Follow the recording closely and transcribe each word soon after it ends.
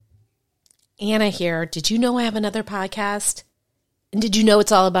Anna here. Did you know I have another podcast? And did you know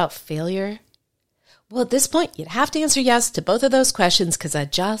it's all about failure? Well, at this point, you'd have to answer yes to both of those questions because I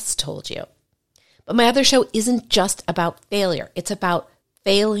just told you. But my other show isn't just about failure. It's about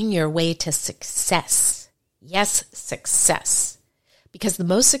failing your way to success. Yes, success. Because the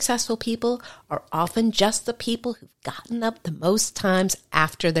most successful people are often just the people who've gotten up the most times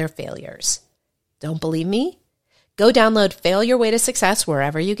after their failures. Don't believe me? Go download Fail Your Way to Success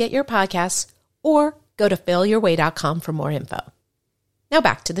wherever you get your podcasts, or go to failyourway.com for more info. Now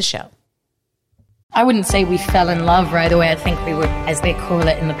back to the show. I wouldn't say we fell in love right away. I think we were, as they call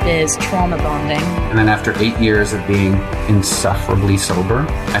it in the biz, trauma bonding. And then after 8 years of being insufferably sober,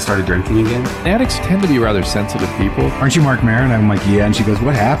 I started drinking again. Addicts tend to be rather sensitive people. Aren't you Mark Maron? I'm like, yeah. And she goes,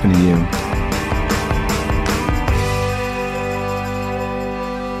 what happened to you?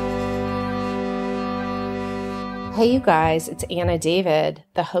 Hey, you guys, it's Anna David,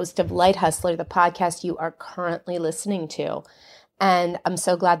 the host of Light Hustler, the podcast you are currently listening to. And I'm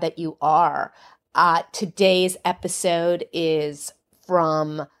so glad that you are. Today's episode is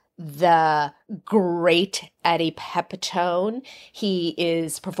from the great Eddie Pepitone. He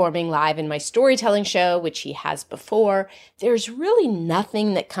is performing live in my storytelling show, which he has before. There's really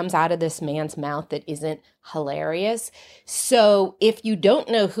nothing that comes out of this man's mouth that isn't hilarious. So if you don't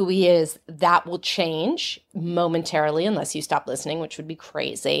know who he is, that will change momentarily unless you stop listening, which would be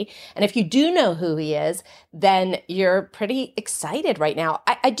crazy. And if you do know who he is, then you're pretty excited right now.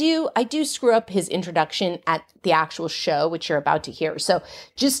 I do screw up his introduction at the actual show, which you're about to hear. So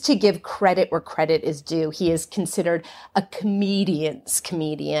just to give credit where credit is due, he is considered a comedian's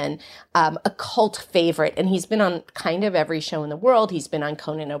comedian, a cult favorite, and he's been on kind of every show in the world. He's been on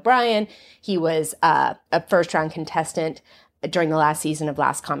Conan O'Brien. He was a first-round contestant during the last season of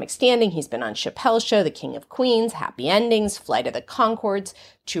Last Comic Standing. He's been on Chappelle's Show, The King of Queens, Happy Endings, Flight of the Conchords,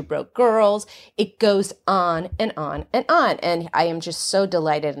 Two Broke Girls. It goes on and on and on. And I am just so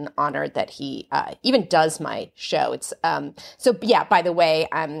delighted and honored that he even does my show. It's so yeah, by the way,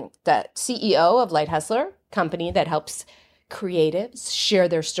 I'm the CEO of Light Hustler, company that helps creatives share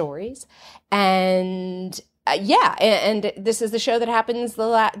their stories. And and this is the show that happens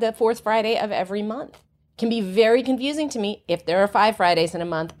the fourth Friday of every month. Can be very confusing to me. If there are 5 Fridays in a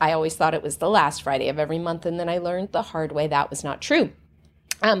month, I always thought it was the last Friday of every month, and then I learned the hard way that was not true.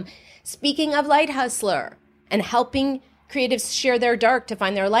 Speaking of Light Hustler and helping creatives share their dark to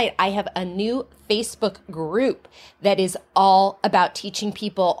find their light, I have a new Facebook group that is all about teaching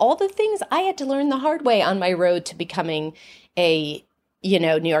people all the things I had to learn the hard way on my road to becoming a,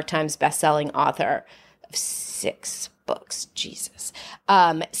 New York Times bestselling author of 6 books. Jesus.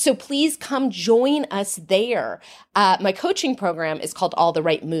 So please come join us there. My coaching program is called All the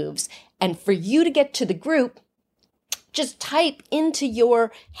Right Moves. And for you to get to the group, just type into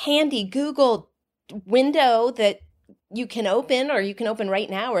your handy Google window that you can open, or you can open right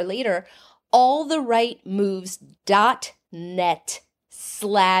now or later,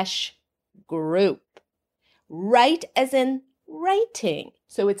 alltherightmoves.net/group. Write as in writing.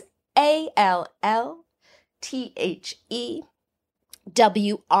 So it's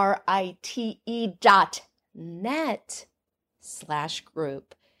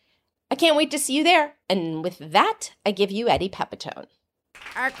alltherightmoves.net/group. I can't wait to see you there. And with that, I give you Eddie Pepitone.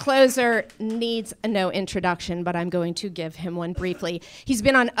 Our closer needs no introduction, but I'm going to give him one briefly. He's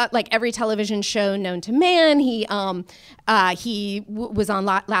been on every television show known to man. He was on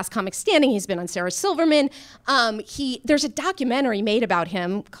Last Comic Standing. He's been on Sarah Silverman. There's a documentary made about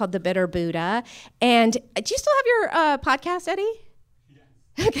him called The Bitter Buddha. And do you still have your podcast, Eddie?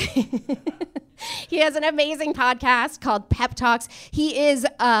 Yes. Okay. He has an amazing podcast called Pep Talks. He is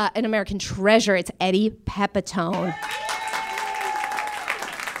an American treasure. It's Eddie Pepitone.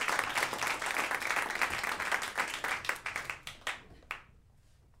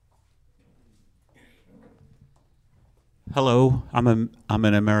 Hello, I'm an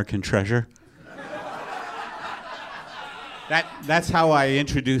American treasure. That's how I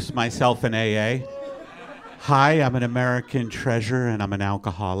introduce myself in AA. Hi, I'm an American treasure and I'm an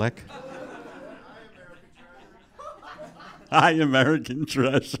alcoholic. Hi, American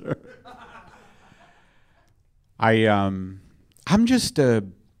treasure. I've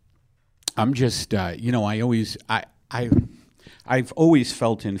always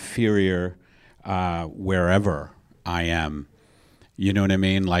felt inferior wherever I am. You know what I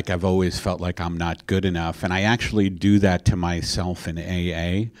mean? Like, I've always felt like I'm not good enough. And I actually do that to myself in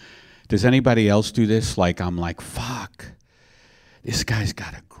AA. Does anybody else do this? Like, I'm like, fuck, this guy's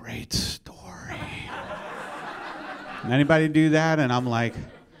got a great story. Anybody do that? And I'm like,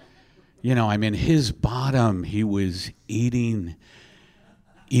 I'm in his bottom. He was eating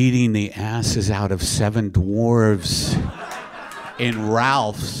eating the asses out of 7 dwarves in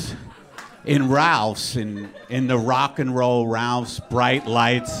Ralph's. In the rock and roll Ralph's, bright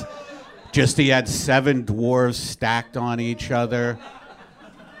lights. Just he had 7 dwarves stacked on each other.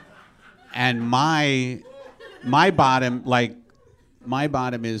 And my bottom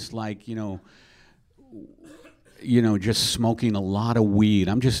is like, just smoking a lot of weed.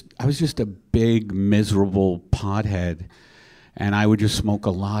 I was just a big, miserable pothead. And I would just smoke a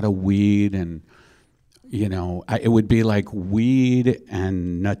lot of weed, and, it would be like weed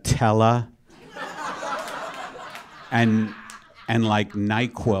and Nutella and like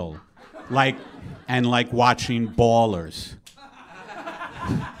NyQuil, and watching Ballers.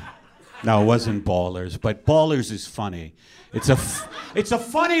 No, it wasn't Ballers, but Ballers is funny. It's a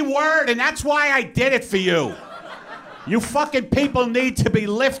funny word, and that's why I did it for you. You fucking people need to be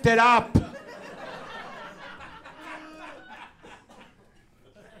lifted up.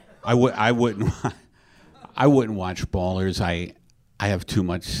 I wouldn't watch Ballers. I have too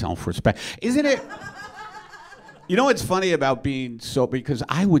much self-respect. Isn't it? You know what's funny about being sober? Because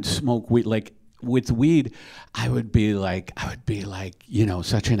I would smoke weed, like with weed, I would be like,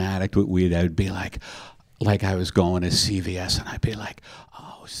 such an addict with weed. I would be like I was going to CVS, and I'd be like,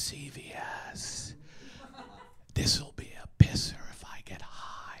 oh, CVS, this'll be a pisser if I get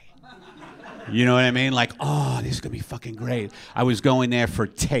high. You know what I mean? Like, oh, this is gonna be fucking great. I was going there for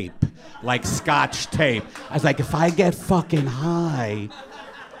tape, like Scotch tape. I was like, if I get high,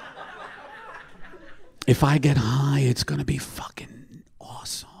 it's gonna be fucking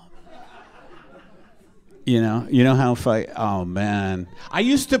awesome. You know how oh man. I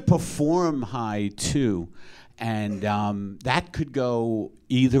used to perform high too, and that could go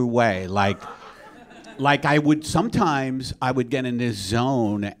either way. Like sometimes I would get in this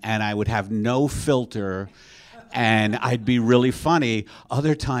zone and I would have no filter and I'd be really funny.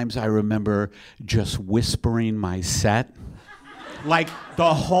 Other times I remember just whispering my set, like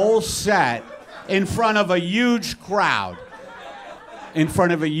the whole set in front of a huge crowd.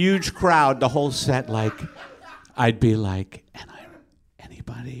 The whole set, like, I'd be like,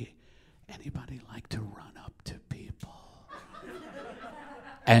 anybody like to run up to people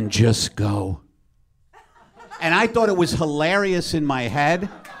and just go. And I thought it was hilarious in my head,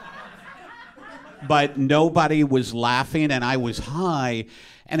 but nobody was laughing, and I was high.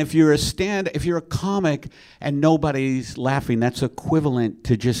 And if you're a comic and nobody's laughing, that's equivalent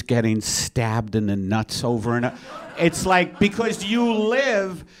to just getting stabbed in the nuts over and over. It's like, because you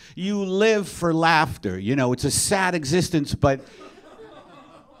live for laughter. It's a sad existence, but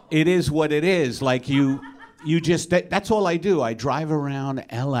it is what it is. Like that's all I do. I drive around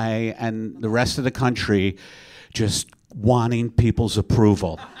LA and the rest of the country just wanting people's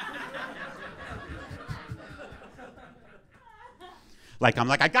approval. I'm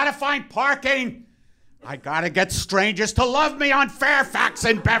like, I gotta find parking. I gotta get strangers to love me on Fairfax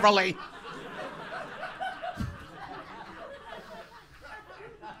and Beverly.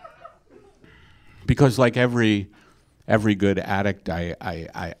 Because like every good addict,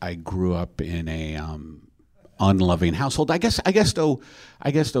 I grew up in a unloving household. I guess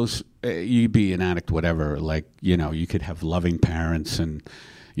those you'd be an addict, whatever. Like, you could have loving parents, and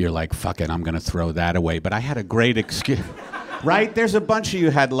you're like, fuck it, I'm gonna throw that away. But I had a great excuse. Right? There's a bunch of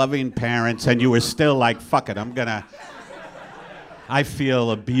you had loving parents and you were still like, fuck it, I feel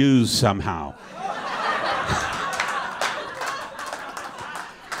abused somehow.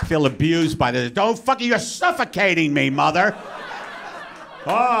 I feel abused by this. Don't fucking, you're suffocating me, mother.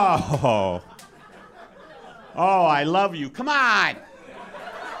 Oh, I love you. Come on.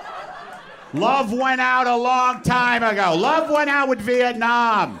 Love went out a long time ago. Love went out with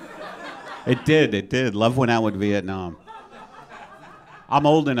Vietnam. It did. Love went out with Vietnam. I'm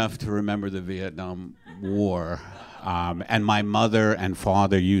old enough to remember the Vietnam War, and my mother and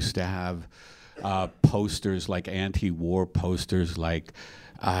father used to have posters, like anti-war posters, like,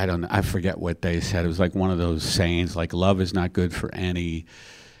 I forget what they said. It was like one of those sayings, like, love is not good for any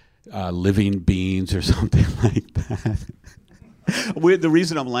living beings or something like that. The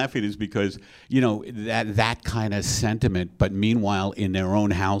reason I'm laughing is because, that kind of sentiment, but meanwhile, in their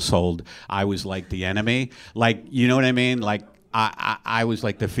own household, I was like the enemy. Like, you know what I mean? Like, I was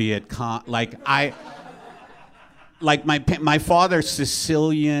like the Viet Cong, my father,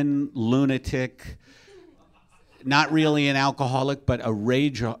 Sicilian lunatic, not really an alcoholic, but a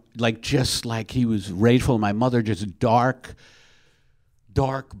rage, just like he was rageful. My mother, just dark,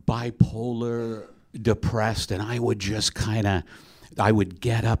 bipolar, depressed, and I would just I would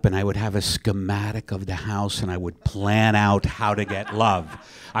get up and I would have a schematic of the house and I would plan out how to get love.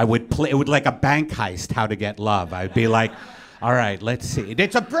 It would like a bank heist, how to get love. I'd be like, All right, let's see.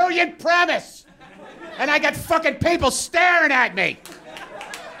 It's a brilliant premise. And I got fucking people staring at me.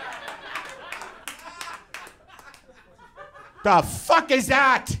 The fuck is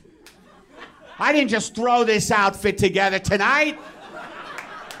that? I didn't just throw this outfit together tonight.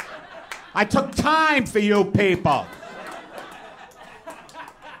 I took time for you people.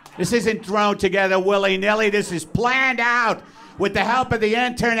 This isn't thrown together willy-nilly. This is planned out with the help of the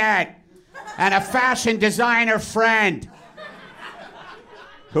internet and a fashion designer friend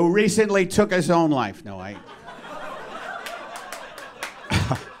who recently took his own life. No,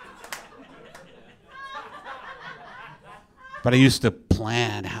 But I used to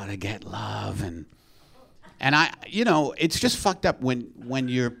plan how to get love and I, you know, it's just fucked up when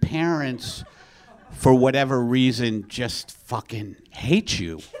your parents, for whatever reason, just fucking hate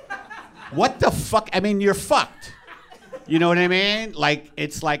you. What the fuck? I mean, you're fucked. You know what I mean? Like,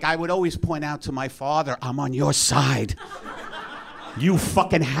 it's like I would always point out to my father, I'm on your side. You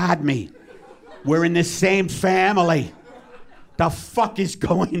fucking had me. We're in the same family. The fuck is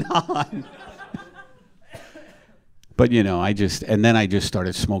going on? But you know, I just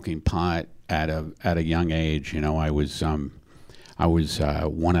started smoking pot at a young age. You know, I was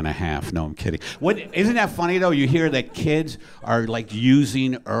 1.5. No, I'm kidding. What, isn't that funny though? You hear that kids are like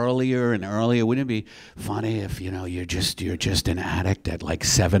using earlier and earlier. Wouldn't it be funny if, you know, you're just an addict at like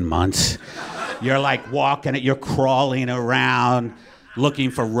 7 months? You're like walking it, you're crawling around, looking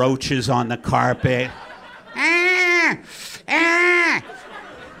for roaches on the carpet.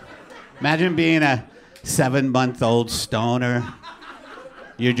 Imagine being a 7-month-old stoner.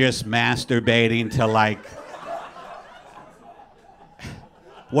 You're just masturbating to like,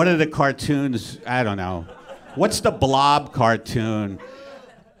 what are the cartoons? I don't know. What's the Blob cartoon?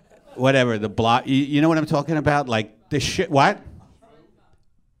 Whatever, the Blob. You know what I'm talking about? Like the shit, what?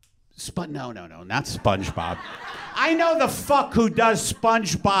 No, not SpongeBob. I know the fuck who does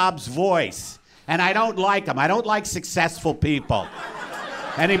SpongeBob's voice, and I don't like him. I don't like successful people.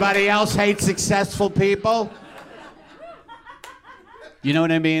 Anybody else hate successful people? You know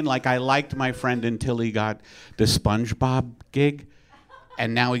what I mean? Like, I liked my friend until he got the SpongeBob gig,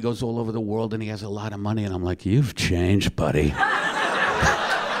 and now he goes all over the world and he has a lot of money, and I'm like, you've changed, buddy.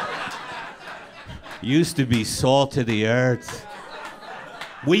 Used to be salt of the earth.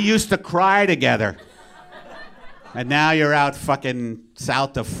 We used to cry together. And now you're out fucking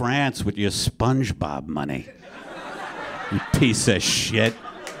south of France with your SpongeBob money. You piece of shit.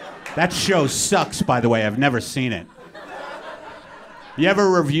 That show sucks, by the way. I've never seen it. You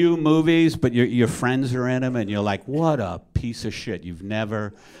ever review movies, but your friends are in them, and you're like, what a piece of shit. You've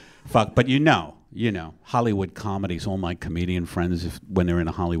never fucked. But you know, Hollywood comedies, all my comedian friends, when they're in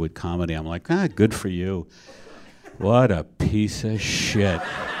a Hollywood comedy, I'm like, good for you. What a piece of shit.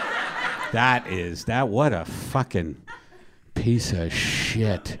 What a fucking piece of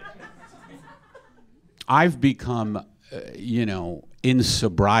shit. I've become, in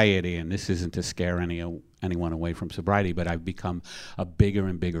sobriety, and this isn't to scare anyone away from sobriety, but I've become a bigger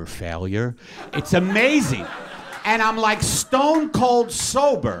and bigger failure. It's amazing. And I'm like stone cold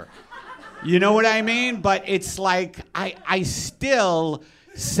sober. You know what I mean? But it's like I still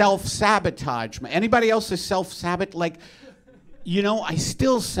self-sabotage. Anybody else is self-sabotage? Like, I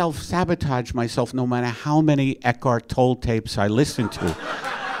still self-sabotage myself no matter how many Eckhart Tolle tapes I listen to.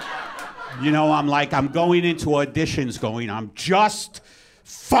 I'm going into auditions going, I'm just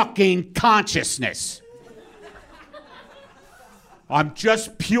fucking consciousness. I'm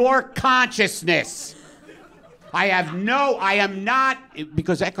just pure consciousness. I am not,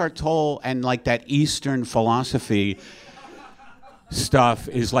 because Eckhart Tolle and like that Eastern philosophy stuff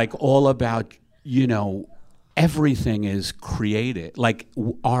is like all about, everything is created. Like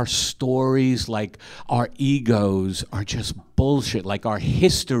our stories, like our egos are just bullshit. Like our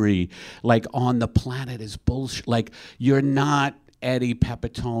history, like on the planet is bullshit. Like you're not Eddie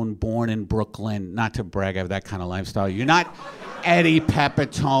Pepitone, born in Brooklyn. Not to brag, I have that kind of lifestyle. You're not Eddie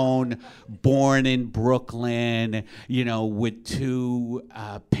Pepitone, born in Brooklyn, with two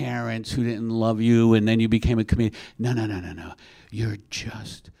parents who didn't love you, and then you became a comedian. No. You're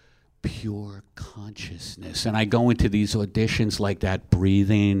just pure consciousness. And I go into these auditions like that,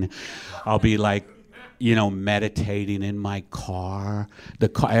 breathing. I'll be like, meditating in my car.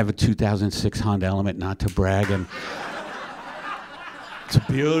 I have a 2006 Honda Element, not to brag, and it's a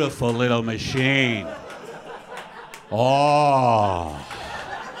beautiful little machine. Oh.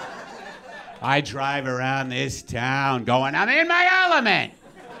 I drive around this town going, I'm in my element.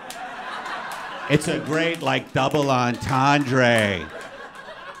 It's a great, double entendre.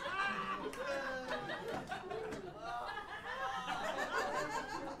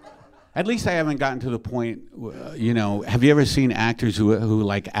 At least I haven't gotten to the point, you know, have you ever seen actors who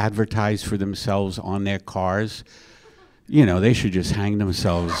like advertise for themselves on their cars? You know, they should just hang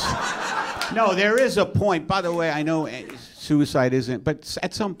themselves. No, there is a point. By the way, I know suicide isn't, but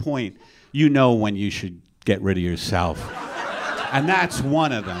at some point, you know when you should get rid of yourself. And that's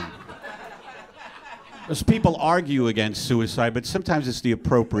one of them. Because people argue against suicide, but sometimes it's the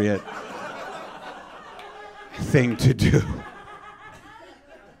appropriate thing to do.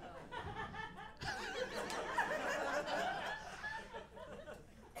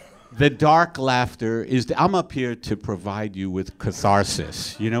 The dark laughter is, I'm up here to provide you with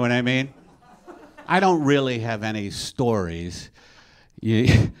catharsis. You know what I mean? I don't really have any stories.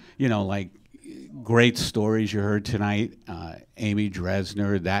 You know, like great stories you heard tonight. Amy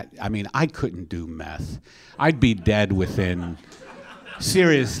Dresner, I couldn't do meth. I'd be dead within,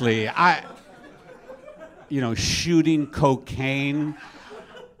 seriously, shooting cocaine.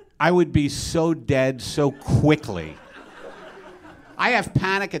 I would be so dead so quickly. I have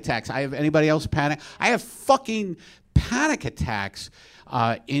panic attacks. Anybody else panic? I have fucking panic attacks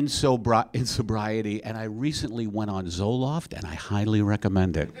in sobriety, and I recently went on Zoloft, and I highly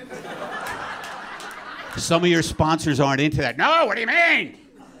recommend it. Some of your sponsors aren't into that. No, what do you mean?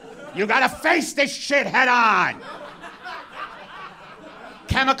 You gotta face this shit head on.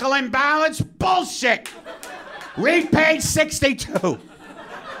 Chemical imbalance? Bullshit. Read page 62.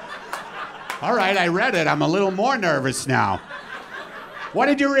 All right, I read it. I'm a little more nervous now. What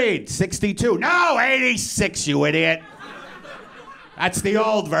did you read? 62? No, 86, you idiot. That's the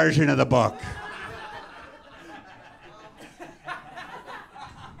old version of the book.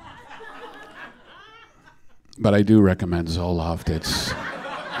 But I do recommend Zoloft. It's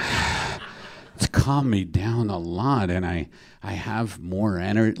calmed me down a lot, and I have more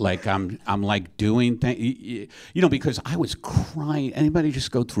energy. Like I'm like doing things, you know, because I was crying. Anybody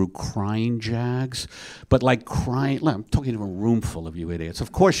just go through crying jags? But like crying, look, I'm talking to a room full of you idiots.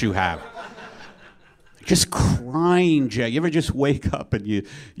 Of course you have. Just crying jag. You ever just wake up and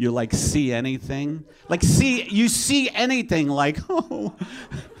you like see anything? Like you see anything like, oh,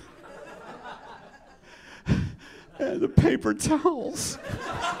 the paper towels.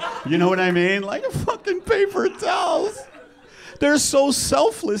 You know what I mean? Like fucking paper towels. They're so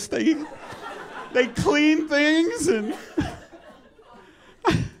selfless. They clean things, and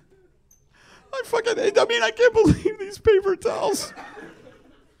I can't believe these paper towels.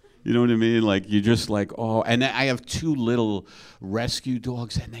 You know what I mean? Like you just like, oh, and I have 2 little rescue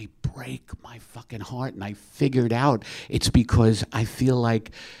dogs, and they break my fucking heart. And I figured out it's because I feel like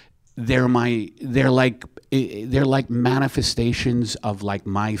they're like manifestations of like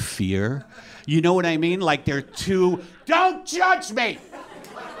my fear. You know what I mean? Like they're too, don't judge me.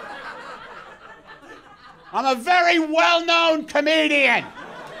 I'm a very well-known comedian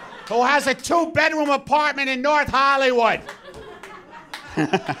who has a 2-bedroom apartment in North Hollywood.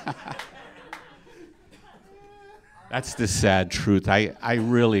 That's the sad truth. I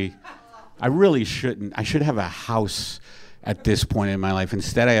really shouldn't. I should have a house at this point in my life.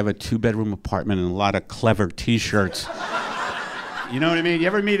 Instead, I have a 2-bedroom apartment and a lot of clever T-shirts. You know what I mean? You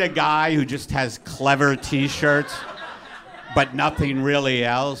ever meet a guy who just has clever T-shirts, but nothing really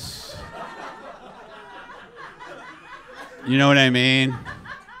else? You know what I mean?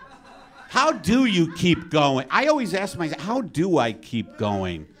 How do you keep going? I always ask myself, how do I keep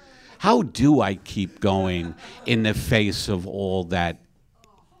going? How do I keep going in the face of all that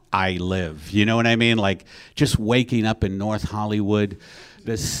I live? You know what I mean? Like just waking up in North Hollywood,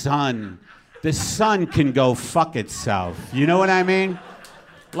 the sun can go fuck itself. You know what I mean?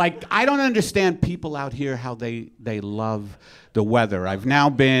 Like I don't understand people out here how they love the weather. I've now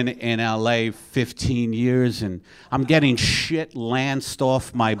been in LA 15 years and I'm getting shit lanced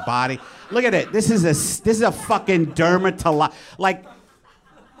off my body. Look at it. This is a fucking dermatologist. Like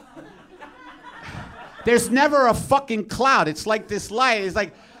there's never a fucking cloud. It's like this light. It's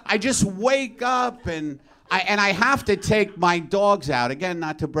like I just wake up and I have to take my dogs out. Again,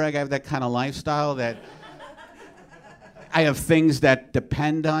 not to brag, I have that kind of lifestyle that I have things that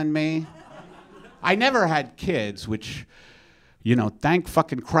depend on me. I never had kids, which, you know, thank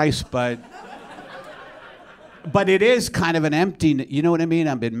fucking Christ, but it is kind of an empty, you know what I mean?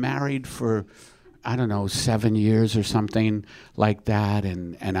 I've been married for, I don't know, 7 years or something like that,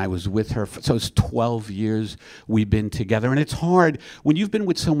 and I was with her, so it's 12 years we've been together, and it's hard when you've been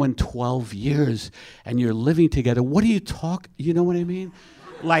with someone 12 years and you're living together. What do you talk, you know what I mean?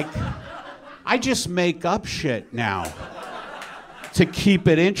 Like, I just make up shit now to keep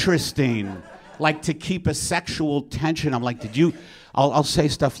it interesting, like to keep a sexual tension. I'm like, I'll say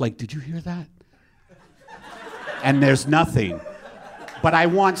stuff like, did you hear that? And there's nothing. but I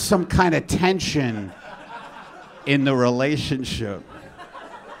want some kind of tension in the relationship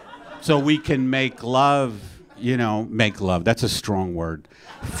so we can make love, make love. That's a strong word.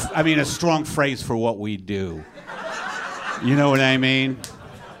 I mean, a strong phrase for what we do. You know what I mean?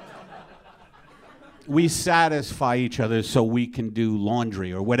 We satisfy each other so we can do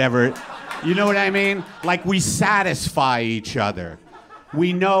laundry or whatever. You know what I mean? Like, we satisfy each other.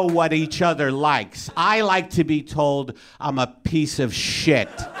 We know what each other likes. I like to be told I'm a piece of shit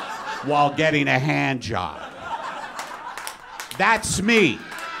while getting a hand job. That's me.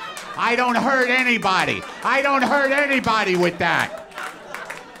 I don't hurt anybody. I don't hurt anybody with that.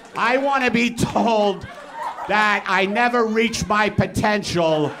 I want to be told that I never reach my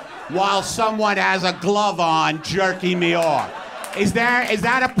potential while someone has a glove on jerking me off. Is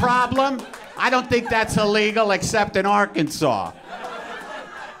that a problem? I don't think that's illegal except in Arkansas.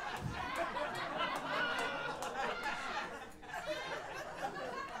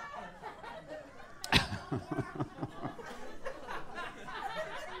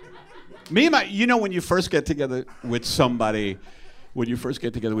 When you first get together with somebody,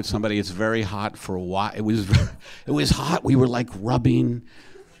 it's very hot for a while. It was hot. We were like rubbing,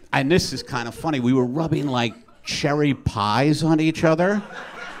 and this is kind of funny. We were rubbing like cherry pies on each other,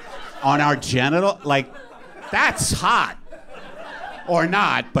 on our genital. Like, that's hot, or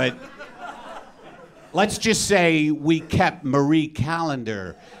not? But let's just say we kept Marie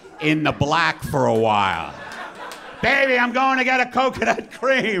Callender in the black for a while. Baby, I'm going to get a coconut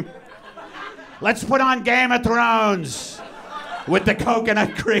cream. Let's put on Game of Thrones with the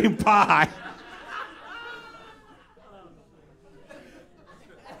coconut cream pie.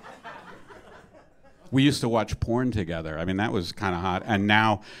 We used to watch porn together. I mean, that was kind of hot. And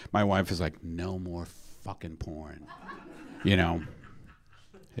now my wife is like, no more fucking porn.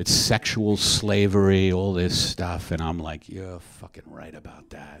 It's sexual slavery, all this stuff. And I'm like, you're fucking right about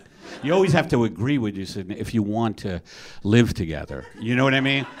that. You always have to agree with you if you want to live together. You know what I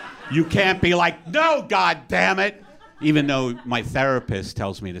mean? You can't be like, no, God damn it. Even though my therapist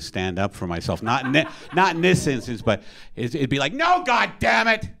tells me to stand up for myself. Not in this instance, but it'd be like, no, God damn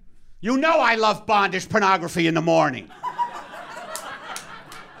it. You know I love bondage pornography in the morning.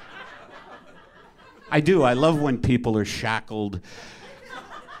 I do. I love when people are shackled.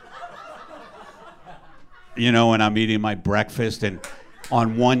 When I'm eating my breakfast and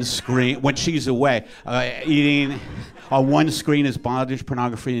on one screen, when she's away, eating, on one screen is bondage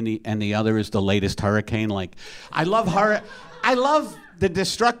pornography and the other is the latest hurricane. Like, I love the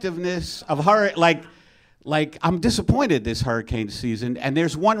destructiveness of her. Like, I'm disappointed this hurricane season, and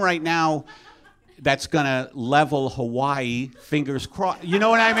there's one right now that's gonna level Hawaii, fingers crossed. You know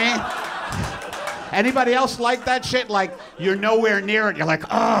what I mean? Anybody else like that shit? Like, you're nowhere near it, you're like,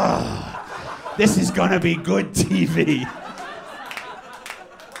 oh, this is gonna be good TV.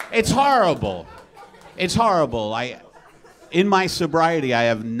 It's horrible. It's horrible. In my sobriety, I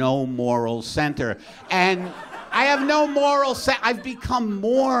have no moral center, and I have no moral center. I've become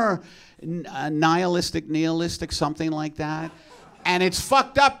more nihilistic, something like that. And it's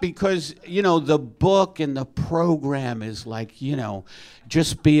fucked up because, the book and the program is like,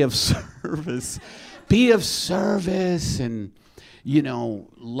 just be of service. Be of service and,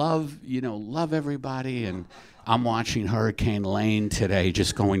 love everybody. And I'm watching Hurricane Lane today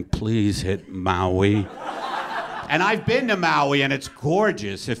just going, please hit Maui. And I've been to Maui and it's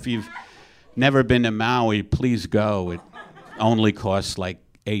gorgeous. If you've never been to Maui, please go. It only costs like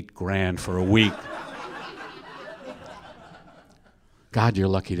 $8,000 for a week. God, you're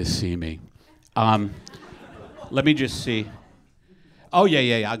lucky to see me. Let me just see. Oh,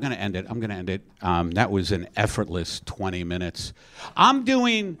 yeah. I'm going to end it. That was an effortless 20 minutes. I'm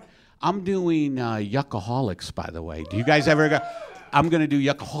doing Yuckaholics, by the way. Do you guys ever go? I'm going to do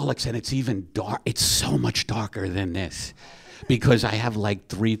Yuckaholics, and it's even dark. It's so much darker than this because I have like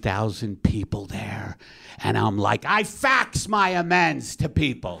 3,000 people there. And I'm like, I fax my amends to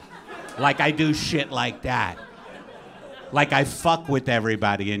people. Like I do shit like that. Like I fuck with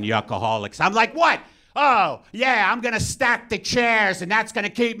everybody in Yuckaholics. I'm like, what? Oh, yeah, I'm gonna stack the chairs and that's gonna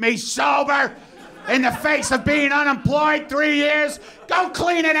keep me sober in the face of being unemployed 3 years. Go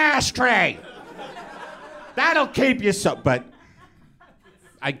clean an ashtray. That'll keep you so, but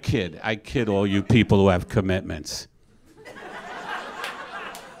I kid all you people who have commitments.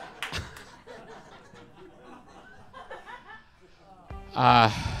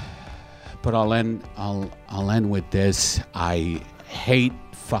 But I'll end with this. I hate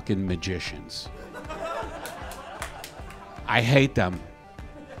fucking magicians. I hate them.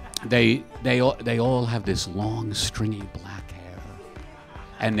 They all have this long, stringy black hair,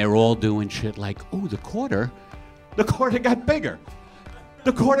 and they're all doing shit like, "Ooh, the quarter got bigger."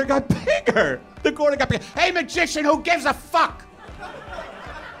 The quarter got bigger. The quarter got bigger. Hey, magician, who gives a fuck?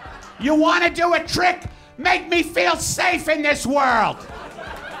 You want to do a trick? Make me feel safe in this world.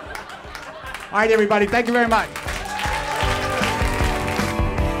 All right, everybody, thank you very much.